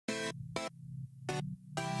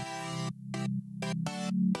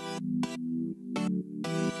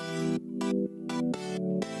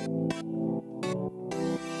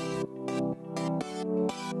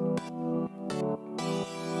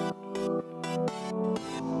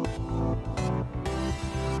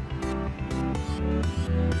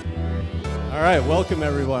All right, welcome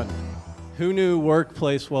everyone. Who knew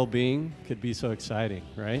workplace well-being could be so exciting,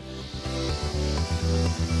 right?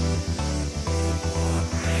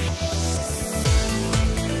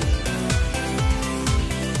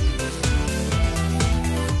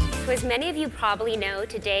 So as many of you probably know,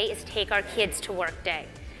 today is Take Our Kids to Work Day.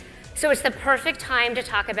 So it's the perfect time to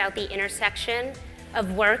talk about the intersection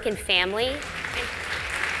of work and family.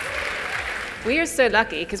 We are so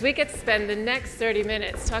lucky because we get to spend the next 30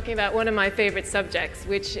 minutes talking about one of my favorite subjects,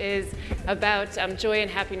 which is about joy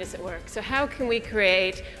and happiness at work. So how can we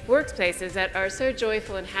create workplaces that are so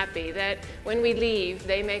joyful and happy that when we leave,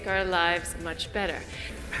 they make our lives much better?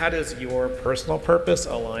 How does your personal purpose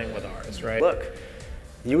align with ours, right? Look,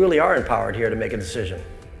 you really are empowered here to make a decision,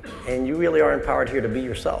 and you really are empowered here to be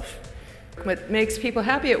yourself. What makes people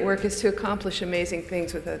happy at work is to accomplish amazing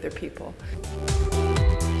things with other people.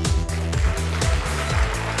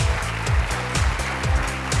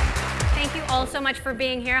 Thank you all so much for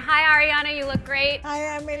being here. Hi, Ariana, you look great.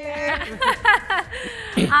 Hi, Emily.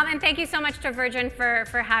 And thank you so much to Virgin for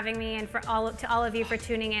having me, and to all of you for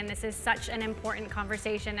tuning in. This is such an important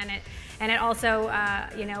conversation, and it also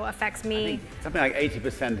affects me. I think something like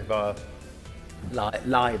 80% of our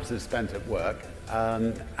lives are spent at work,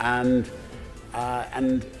 and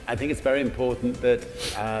I think it's very important that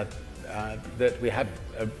that we have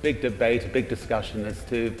a big debate, a big discussion as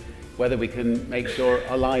to whether we can make sure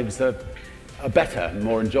our lives are better,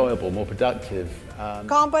 more enjoyable, more productive.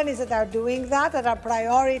 Companies that are doing that are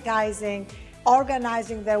prioritizing,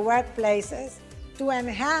 organizing their workplaces to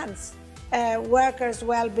enhance workers'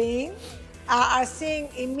 well-being, are seeing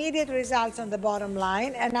immediate results on the bottom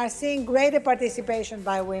line, and are seeing greater participation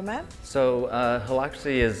by women. So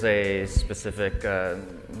Holacracy is a specific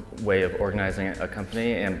way of organizing a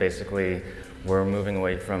company, and basically we're moving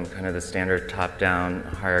away from kind of the standard top-down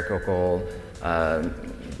hierarchical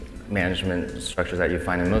management structures that you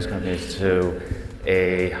find in most companies to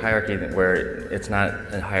a hierarchy where it's not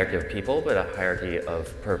a hierarchy of people, but a hierarchy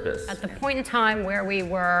of purpose. At the point in time where we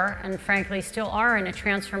were, and frankly still are, in a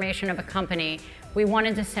transformation of a company, we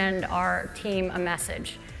wanted to send our team a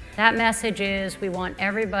message. That message is we want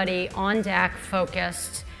everybody on deck,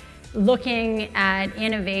 focused, looking at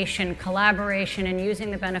innovation, collaboration, and using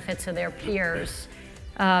the benefits of their peers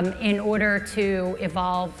in order to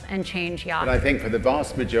evolve and change Yahoo. But I think for the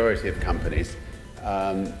vast majority of companies,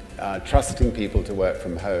 trusting people to work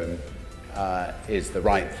from home is the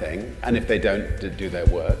right thing, and if they don't do their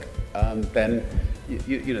work, then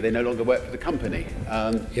they no longer work for the company.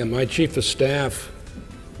 Yeah, my chief of staff,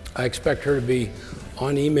 I expect her to be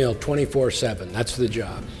on email 24/7. That's the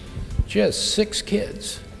job. She has 6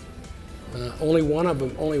 kids. Only one of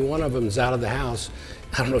them's out of the house.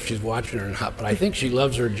 I don't know if she's watching or not, but I think she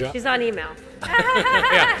loves her job. She's on email.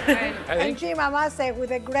 Yeah. And Jim, I must say, with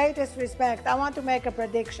the greatest respect, I want to make a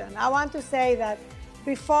prediction. I want to say that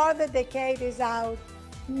before the decade is out,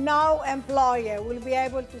 no employer will be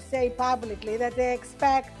able to say publicly that they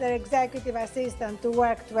expect their executive assistant to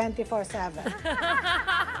work 24/7.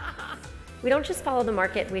 We don't just follow the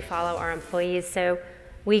market, we follow our employees. So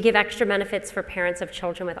we give extra benefits for parents of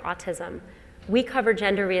children with autism. We cover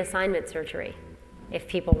gender reassignment surgery, if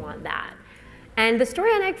people want that. And the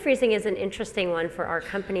story on egg freezing is an interesting one for our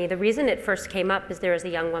company. The reason it first came up is there was a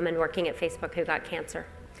young woman working at Facebook who got cancer.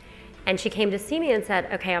 And she came to see me and said,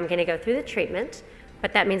 okay, I'm gonna go through the treatment,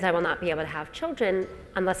 but that means I will not be able to have children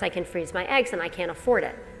unless I can freeze my eggs, and I can't afford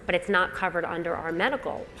it. But it's not covered under our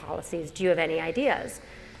medical policies. Do you have any ideas?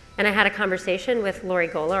 And I had a conversation with Lori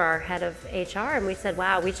Goler, our head of HR, and we said,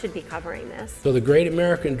 wow, we should be covering this. So the great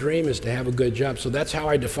American dream is to have a good job. So that's how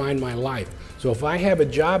I define my life. So if I have a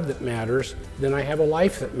job that matters, then I have a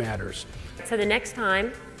life that matters. So the next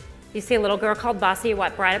time you see a little girl called Bossy, you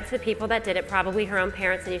walk right up to the people that did it, probably her own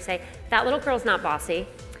parents, and you say, that little girl's not bossy.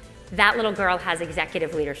 That little girl has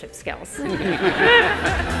executive leadership skills.